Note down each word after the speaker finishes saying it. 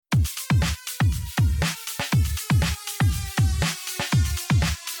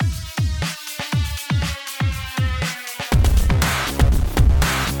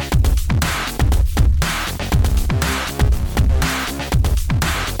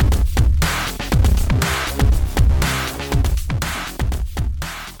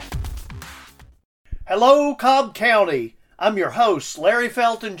Hello, Cobb County. I'm your host, Larry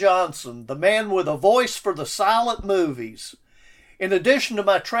Felton Johnson, the man with a voice for the silent movies. In addition to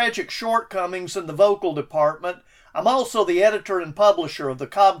my tragic shortcomings in the vocal department, I'm also the editor and publisher of the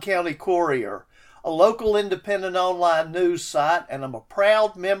Cobb County Courier, a local independent online news site, and I'm a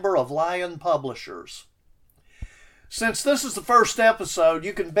proud member of Lion Publishers. Since this is the first episode,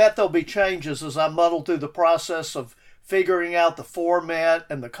 you can bet there'll be changes as I muddle through the process of figuring out the format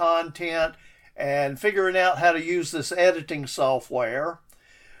and the content and figuring out how to use this editing software.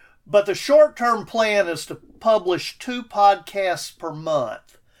 But the short-term plan is to publish 2 podcasts per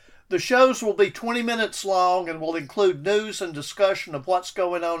month. The shows will be 20 minutes long and will include news and discussion of what's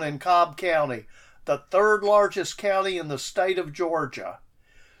going on in Cobb County, the 3rd largest county in the state of Georgia.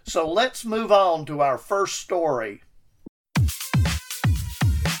 So let's move on to our first story.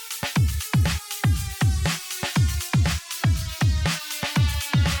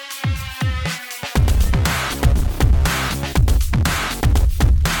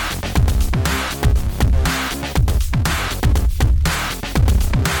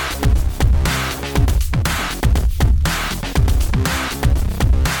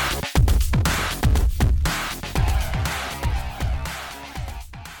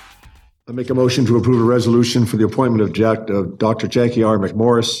 I make a motion to approve a resolution for the appointment of Dr. Jackie R.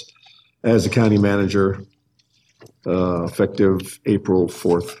 McMorris as the county manager, effective April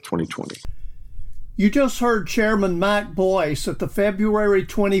 4th, 2020. You just heard Chairman Mike Boyce at the February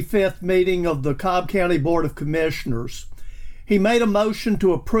 25th meeting of the Cobb County Board of Commissioners. He made a motion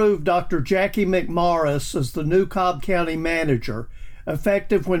to approve Dr. Jackie McMorris as the new Cobb County manager,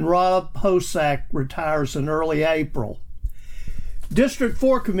 effective when Rob Hosack retires in early April. District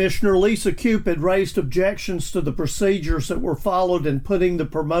 4 Commissioner Lisa Cupid raised objections to the procedures that were followed in putting the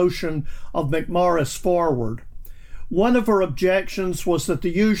promotion of McMorris forward. One of her objections was that the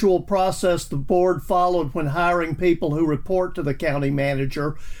usual process the board followed when hiring people who report to the county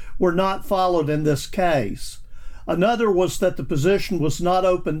manager were not followed in this case. Another was that the position was not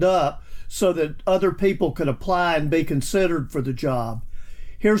opened up so that other people could apply and be considered for the job.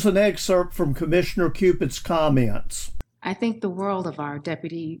 Here's an excerpt from Commissioner Cupid's comments. I think the world of our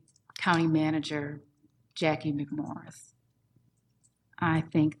Deputy County Manager, Jackie McMorris. I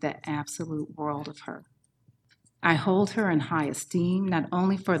think the absolute world of her. I hold her in high esteem, not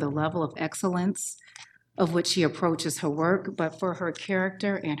only for the level of excellence of which she approaches her work, but for her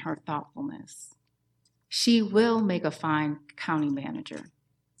character and her thoughtfulness. She will make a fine county manager.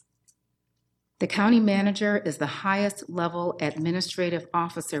 The county manager is the highest level administrative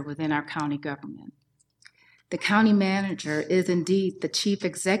officer within our county government. The county manager is indeed the chief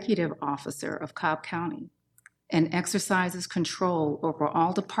executive officer of Cobb County and exercises control over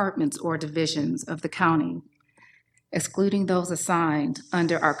all departments or divisions of the county, excluding those assigned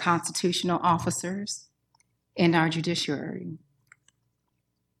under our constitutional officers and our judiciary.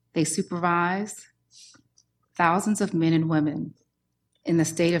 They supervise thousands of men and women in the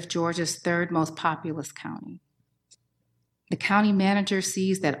state of Georgia's 3rd most populous county. The county manager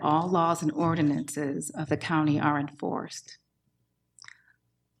sees that all laws and ordinances of the county are enforced,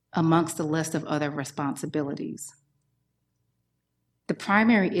 amongst a list of other responsibilities. The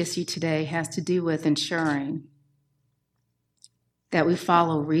primary issue today has to do with ensuring that we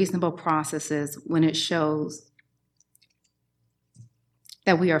follow reasonable processes when it shows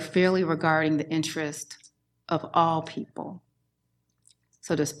that we are fairly regarding the interest of all people.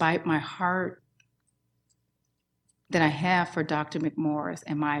 So despite my heart that I have for Dr. McMorris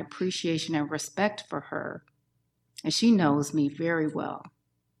and my appreciation and respect for her, and she knows me very well,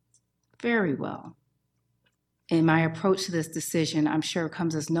 and my approach to this decision, I'm sure,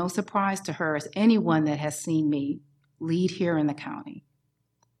 comes as no surprise to her as anyone that has seen me lead here in the county.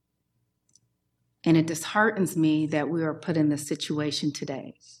 And it disheartens me that we are put in this situation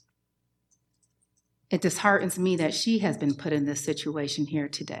today. It disheartens me that she has been put in this situation here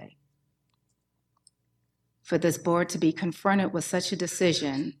today. For this board to be confronted with such a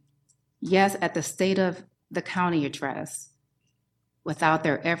decision, yes, at the State of the County address, without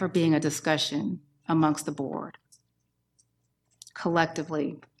there ever being a discussion amongst the board,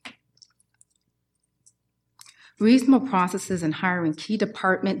 collectively. Reasonable processes in hiring key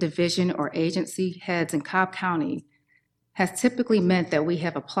department, division, or agency heads in Cobb County has typically meant that we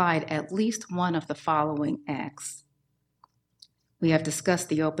have applied at least one of the following acts. We have discussed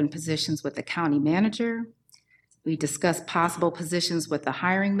the open positions with the county manager. We discussed possible positions with the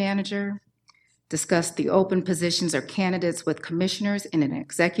hiring manager, discussed the open positions or candidates with commissioners in an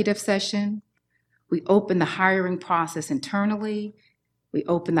executive session. We opened the hiring process internally. We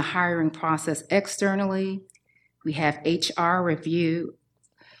opened the hiring process externally. We have HR review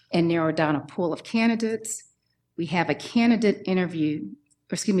and narrowed down a pool of candidates. We have an interview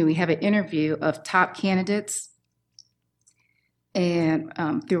of top candidates and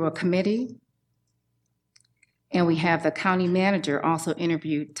through a committee. And we have the county manager also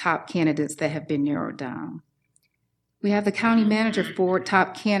interview top candidates that have been narrowed down. We have the county manager forward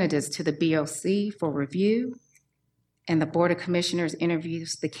top candidates to the BOC for review, and the Board of Commissioners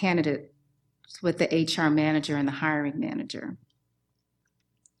interviews the candidates with the HR manager and the hiring manager.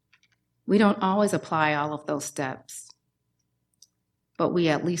 We don't always apply all of those steps, but we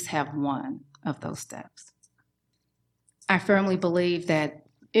at least have one of those steps. I firmly believe that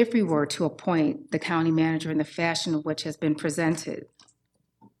if we were to appoint the county manager in the fashion which has been presented,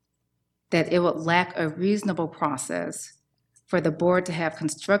 that it would lack a reasonable process for the board to have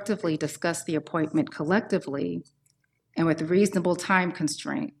constructively discussed the appointment collectively and with reasonable time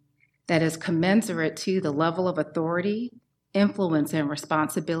constraint that is commensurate to the level of authority, influence, and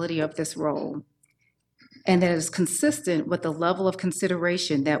responsibility of this role, and that is consistent with the level of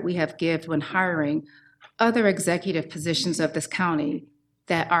consideration that we have given when hiring other executive positions of this county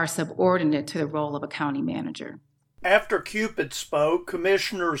that are subordinate to the role of a county manager. After Cupid spoke,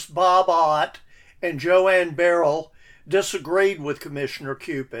 Commissioners Bob Ott and Joanne Barrell disagreed with Commissioner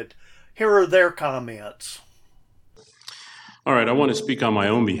Cupid. Here are their comments. All right, I want to speak on my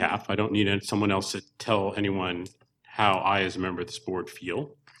own behalf. I don't need someone else to tell anyone how I, as a member of this board,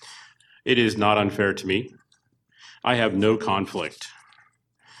 feel. It is not unfair to me. I have no conflict.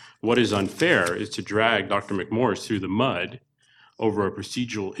 What is unfair is to drag Dr. McMorris through the mud over a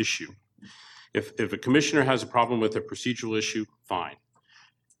procedural issue. If a commissioner has a problem with a procedural issue, fine.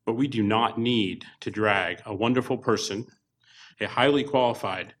 But we do not need to drag a wonderful person, a highly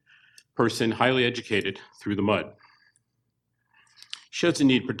qualified person, highly educated, through the mud. She doesn't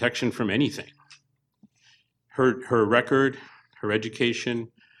need protection from anything. Her record, her education,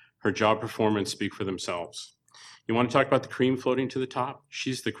 her job performance speak for themselves. You want to talk about the cream floating to the top?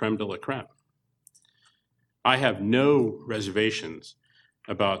 She's the creme de la creme. I have no reservations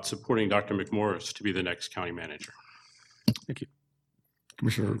about supporting Dr. McMorris to be the next county manager. Thank you.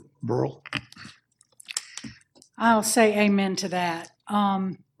 Commissioner Burrell? I'll say amen to that.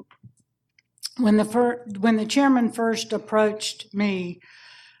 When the chairman first approached me,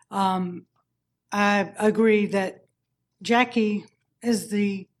 I agree that Jackie is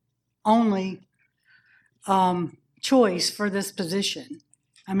the only choice for this position.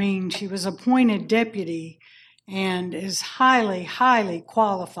 I mean, she was appointed deputy and is highly, highly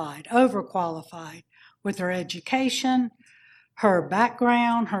qualified, overqualified with her education, her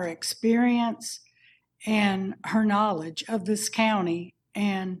background, her experience, and her knowledge of this county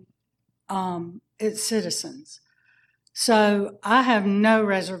and its citizens. So I have no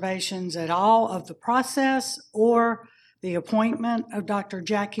reservations at all of the process or the appointment of Dr.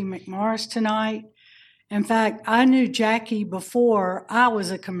 Jackie McMorris tonight. In fact, I knew Jackie before I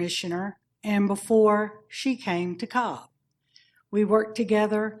was a commissioner and before she came to Cobb. We worked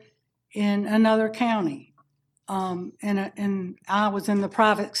together in another county. And I was in the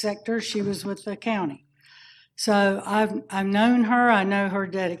private sector, she was with the county. So I've known her, I know her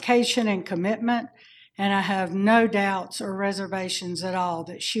dedication and commitment, and I have no doubts or reservations at all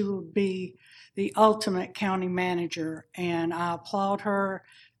that she will be the ultimate county manager. And I applaud her,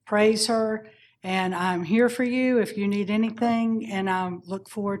 praise her, and I'm here for you if you need anything, and I look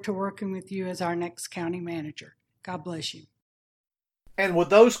forward to working with you as our next county manager. God bless you. And with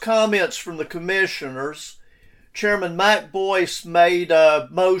those comments from the commissioners, Chairman Mike Boyce made a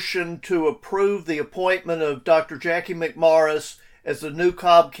motion to approve the appointment of Dr. Jackie McMorris as the new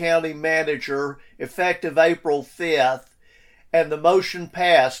Cobb County manager effective April 5th, and the motion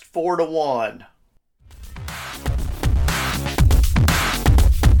passed 4-1.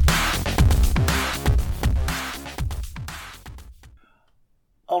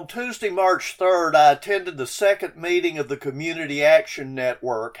 On Tuesday, March 3rd, I attended the second meeting of the Community Action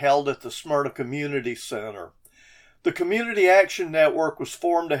Network held at the Smyrna Community Center. The Community Action Network was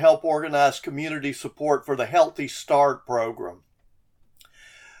formed to help organize community support for the Healthy Start program.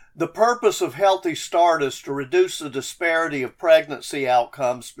 The purpose of Healthy Start is to reduce the disparity of pregnancy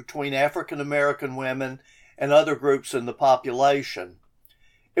outcomes between African American women and other groups in the population.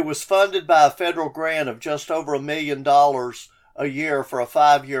 It was funded by a federal grant of just over $1 million a year for a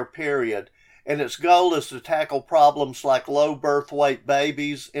 5-year period, and its goal is to tackle problems like low birth weight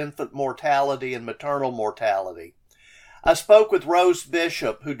babies, infant mortality, and maternal mortality. I spoke with Rose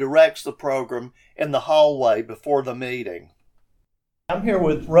Bishop, who directs the program, in the hallway before the meeting. I'm here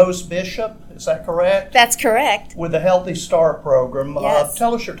with Rose Bishop, is that correct? That's correct. With the Healthy Start program. Yes.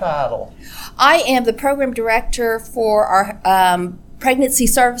 Tell us your title. I am the program director for our pregnancy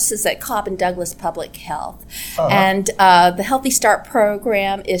services at Cobb and Douglas Public Health. And the Healthy Start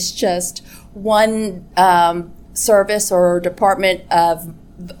program is just one service or department of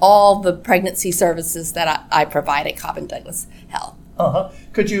all the pregnancy services that I provide at Cobb and Douglas Health.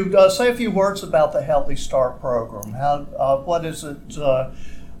 Could you say a few words about the Healthy Start program? What is it?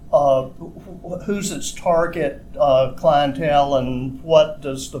 Who's its target clientele, and what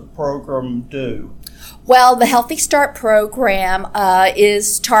does the program do? Well, the Healthy Start program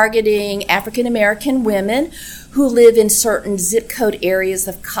is targeting African American women who live in certain zip code areas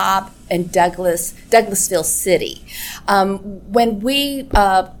of Cobb and Douglasville City. When we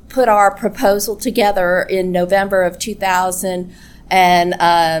put our proposal together in November of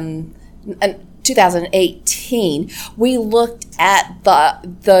 2018, we looked at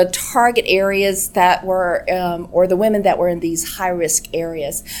the target areas that were, or the women that were in these high-risk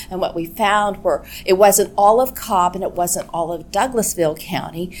areas. And what we found were it wasn't all of Cobb and it wasn't all of Douglasville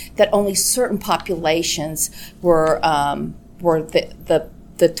County, that only certain populations were the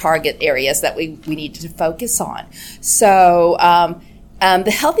target areas that we needed to focus on. So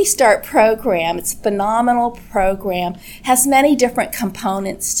the Healthy Start program, it's a phenomenal program, has many different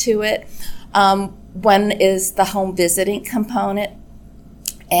components to it. One is the home visiting component,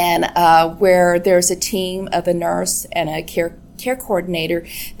 and where there's a team of a nurse and a care coordinator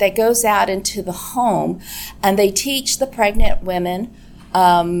that goes out into the home, and they teach the pregnant women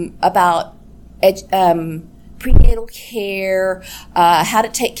about prenatal care, how to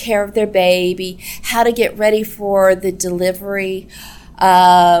take care of their baby, how to get ready for the delivery.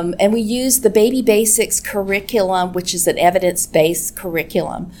 And we use the Baby Basics curriculum, which is an evidence-based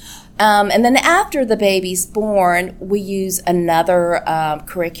curriculum. And then after the baby's born, we use another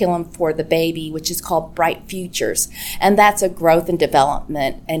curriculum for the baby, which is called Bright Futures. And that's a growth and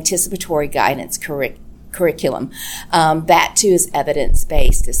development anticipatory guidance curriculum. That too is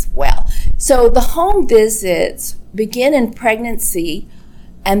evidence-based as well. So the home visits begin in pregnancy,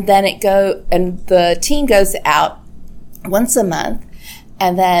 and then the team goes out once a month.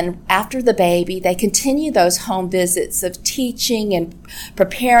 And then after the baby, they continue those home visits of teaching and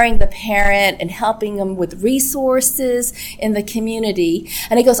preparing the parent and helping them with resources in the community.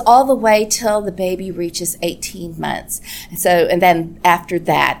 And it goes all the way till the baby reaches 18 months. And then after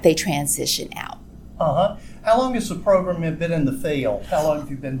that, they transition out. How long has the program been in the field? How long have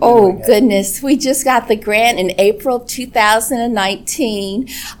you been doing it? Oh, goodness. We just got the grant in April 2019.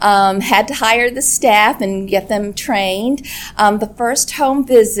 Had to hire the staff and get them trained. The first home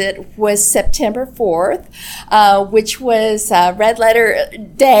visit was September 4th, which was Red Letter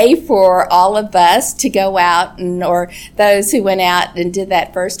Day for all of us to go out, or those who went out and did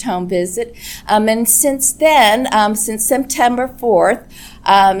that first home visit. And since then, since September 4th,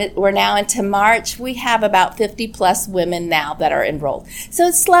 we're now into March. We have about 50 plus women now that are enrolled. So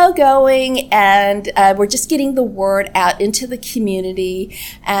it's slow going, and we're just getting the word out into the community.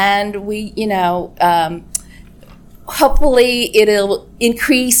 And we, hopefully it'll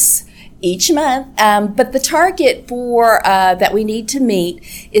increase each month. But the target for that we need to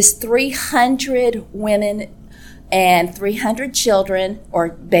meet is 300 women and 300 children or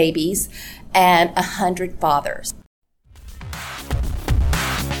babies and 100 fathers.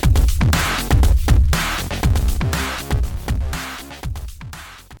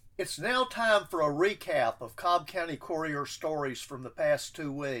 It's now time for a recap of Cobb County Courier stories from the past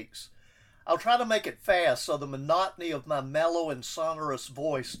 2 weeks. I'll try to make it fast so the monotony of my mellow and sonorous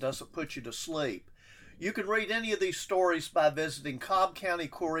voice doesn't put you to sleep. You can read any of these stories by visiting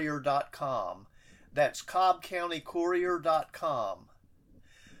cobbcountycourier.com. That's cobbcountycourier.com.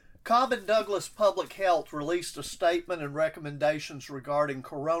 Cobb and Douglas Public Health released a statement and recommendations regarding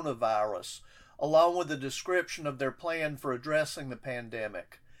coronavirus, along with a description of their plan for addressing the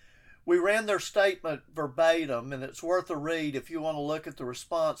pandemic. We ran their statement verbatim, and it's worth a read if you want to look at the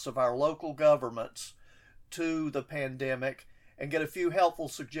response of our local governments to the pandemic and get a few helpful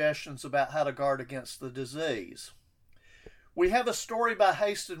suggestions about how to guard against the disease. We have a story by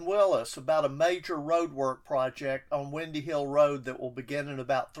Haston Willis about a major roadwork project on Windy Hill Road that will begin in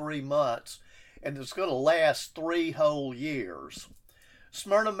about 3 months, and it's going to last 3 whole years.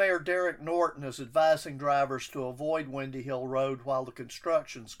 Smyrna Mayor Derek Norton is advising drivers to avoid Windy Hill Road while the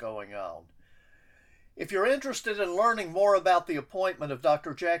construction's going on. If you're interested in learning more about the appointment of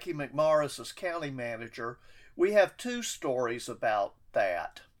Dr. Jackie McMorris as county manager, we have 2 stories about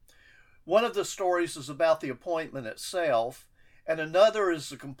that. One of the stories is about the appointment itself, and another is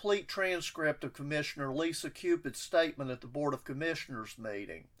a complete transcript of Commissioner Lisa Cupid's statement at the Board of Commissioners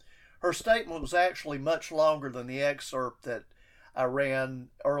meeting. Her statement was actually much longer than the excerpt that I ran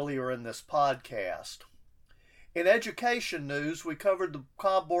earlier in this podcast. In education news, we covered the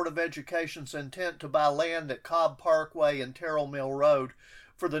Cobb Board of Education's intent to buy land at Cobb Parkway and Terrell Mill Road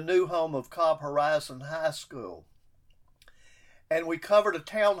for the new home of Cobb Horizon High School. And we covered a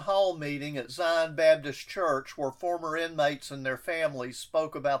town hall meeting at Zion Baptist Church where former inmates and their families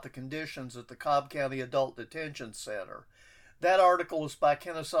spoke about the conditions at the Cobb County Adult Detention Center. That article was by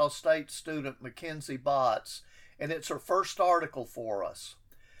Kennesaw State student Mackenzie Botts, and it's her first article for us.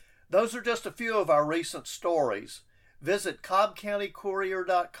 Those are just a few of our recent stories. Visit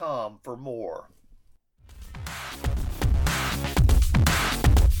cobbcountycourier.com for more.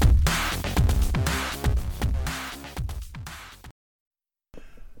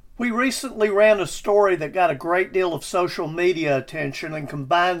 We recently ran a story that got a great deal of social media attention and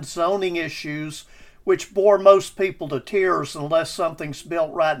combined zoning issues, which bore most people to tears unless something's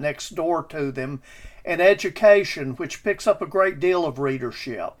built right next door to them, and education, which picks up a great deal of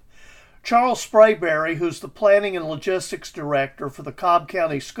readership. Charles Sprayberry, who's the Planning and Logistics Director for the Cobb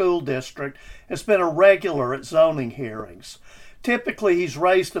County School District, has been a regular at zoning hearings. Typically, he's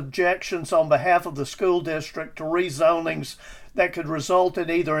raised objections on behalf of the school district to rezonings that could result in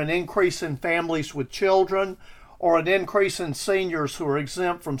either an increase in families with children or an increase in seniors who are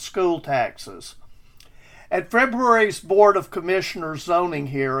exempt from school taxes. At February's Board of Commissioners zoning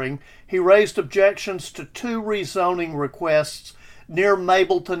hearing, he raised objections to 2 rezoning requests near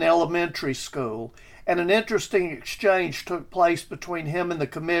Mableton Elementary School, and an interesting exchange took place between him and the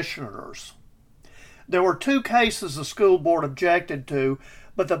commissioners. There were 2 cases the school board objected to,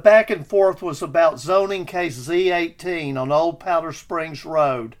 but the back and forth was about zoning case Z18 on Old Powder Springs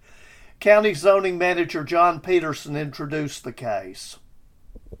Road. County Zoning Manager John Peterson introduced the case.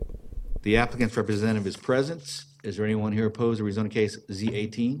 The applicant's representative is present. Is there anyone here opposed to rezoning case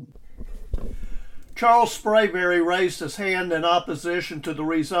Z18? Charles Sprayberry raised his hand in opposition to the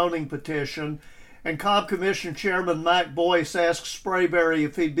rezoning petition, and Cobb Commission Chairman Mike Boyce asked Sprayberry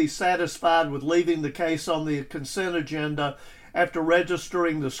if he'd be satisfied with leaving the case on the consent agenda after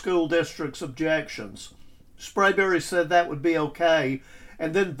registering the school district's objections. Sprayberry said that would be okay,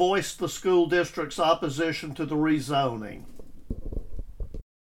 and then voiced the school district's opposition to the rezoning.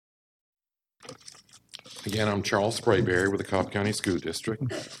 Again, I'm Charles Sprayberry with the Cobb County School District.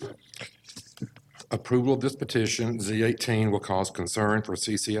 Approval of this petition, Z18, will cause concern for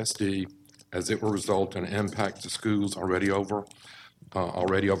CCSD as it will result in impact to schools already over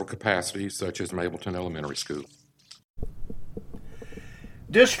capacity, such as Mableton Elementary School.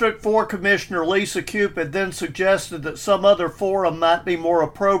 District 4 Commissioner Lisa Cupid then suggested that some other forum might be more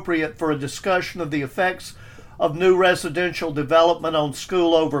appropriate for a discussion of the effects of new residential development on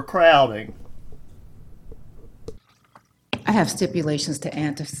school overcrowding. I have stipulations to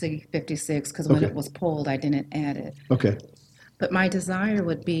add to C56 because when it was pulled, I didn't add it. Okay. But my desire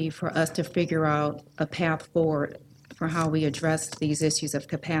would be for us to figure out a path forward for how we address these issues of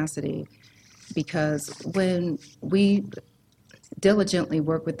capacity. Because when we diligently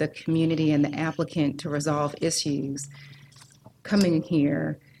work with the community and the applicant to resolve issues, coming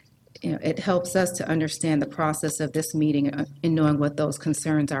here, it helps us to understand the process of this meeting and knowing what those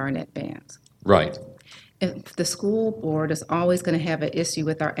concerns are in advance. Right. If the school board is always going to have an issue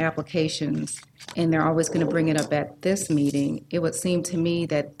with our applications and they're always going to bring it up at this meeting, it would seem to me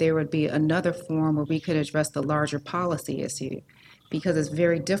that there would be another forum where we could address the larger policy issue, because it's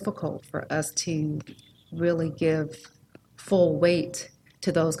very difficult for us to really give full weight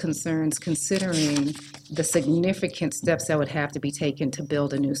to those concerns considering the significant steps that would have to be taken to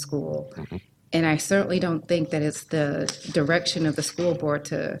build a new school. Mm-hmm. And I certainly don't think that it's the direction of the school board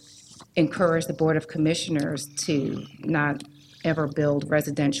to encourage the Board of Commissioners to not ever build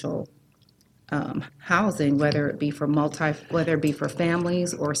residential housing, whether it be for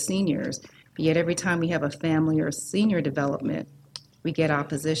families or seniors. But yet every time we have a family or senior development, we get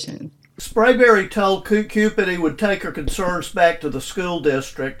opposition. Sprayberry told Cupid he would take her concerns back to the school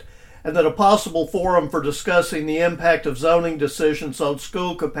district and that a possible forum for discussing the impact of zoning decisions on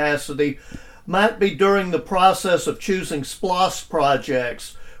school capacity might be during the process of choosing SPLOST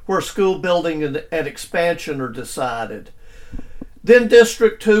projects where school building and expansion are decided. Then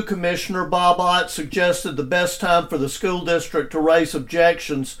District 2 Commissioner Bob Ott suggested the best time for the school district to raise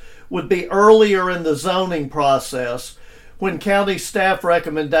objections would be earlier in the zoning process, when county staff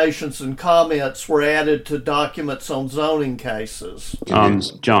recommendations and comments were added to documents on zoning cases.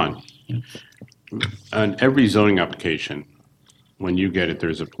 John, on every zoning application, when you get it,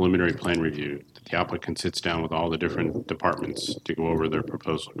 there's a preliminary plan review. The applicant sits down with all the different departments to go over their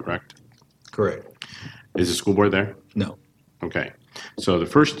proposal, correct? Correct. Is the school board there? No. Okay. So the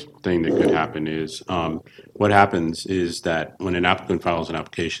first thing that could happen is what happens is that when an applicant files an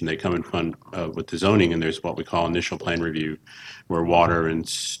application, they come in front with the zoning, and there's what we call initial plan review, where water and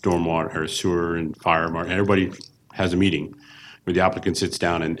stormwater or sewer and fire, everybody has a meeting where the applicant sits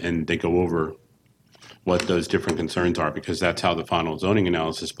down and they go over what those different concerns are, because that's how the final zoning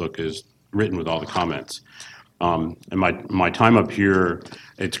analysis book is written with all the comments. And my time up here,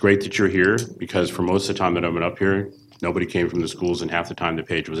 it's great that you're here, because for most of the time that I've been up here, nobody came from the schools, and half the time the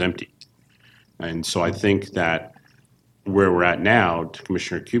page was empty. And so I think that where we're at now, to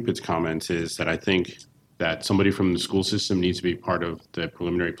Commissioner Cupid's comments, is that I think that somebody from the school system needs to be part of the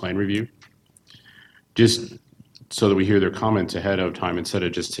preliminary plan review, just so that we hear their comments ahead of time instead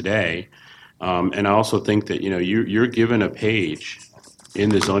of just today. And I also think that, you're given a page in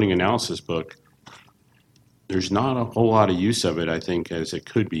the zoning analysis book. There's not a whole lot of use of it, I think, as it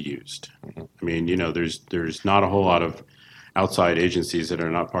could be used. I mean, there's not a whole lot of outside agencies that are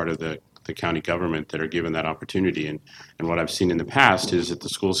not part of the county government that are given that opportunity. And what I've seen in the past is that the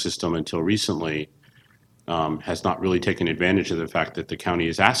school system, until recently, has not really taken advantage of the fact that the county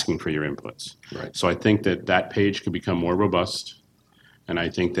is asking for your inputs. Right. So I think that page could become more robust. And I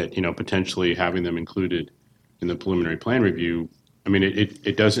think that, potentially having them included in the preliminary plan review, I mean,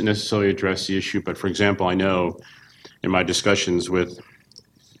 it doesn't necessarily address the issue, but for example, I know in my discussions with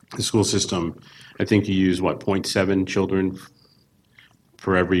the school system, I think you use 0.7 children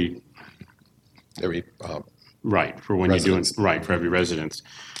for every right, for when residence. you're doing right, for every residence.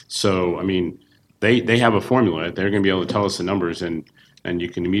 So I mean, they have a formula. They're going to be able to tell us the numbers, and you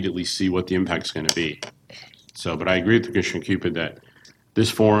can immediately see what the impact's going to be. So, but I agree with Commissioner Cupid that this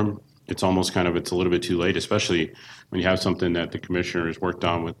form, it's almost it's a little bit too late, especially when you have something that the commissioner has worked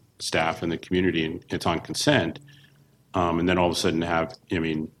on with staff and the community, and it's on consent, and then all of a sudden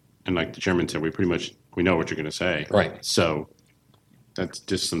and like the chairman said, we know what you're going to say. Right. So that's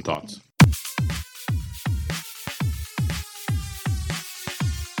just some thoughts.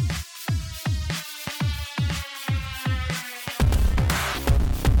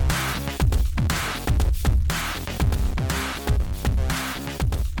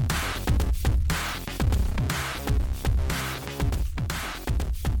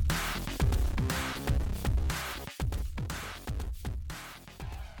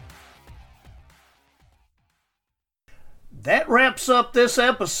 That wraps up this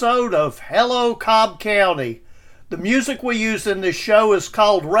episode of Hello Cobb County. The music we use in this show is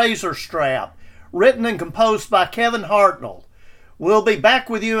called Razor Strap, written and composed by Kevin Hartnell. We'll be back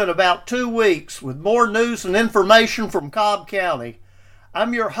with you in about 2 weeks with more news and information from Cobb County.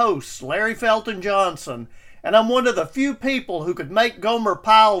 I'm your host, Larry Felton Johnson, and I'm one of the few people who could make Gomer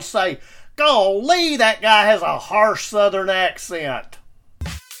Pyle say, "Golly, that guy has a harsh Southern accent."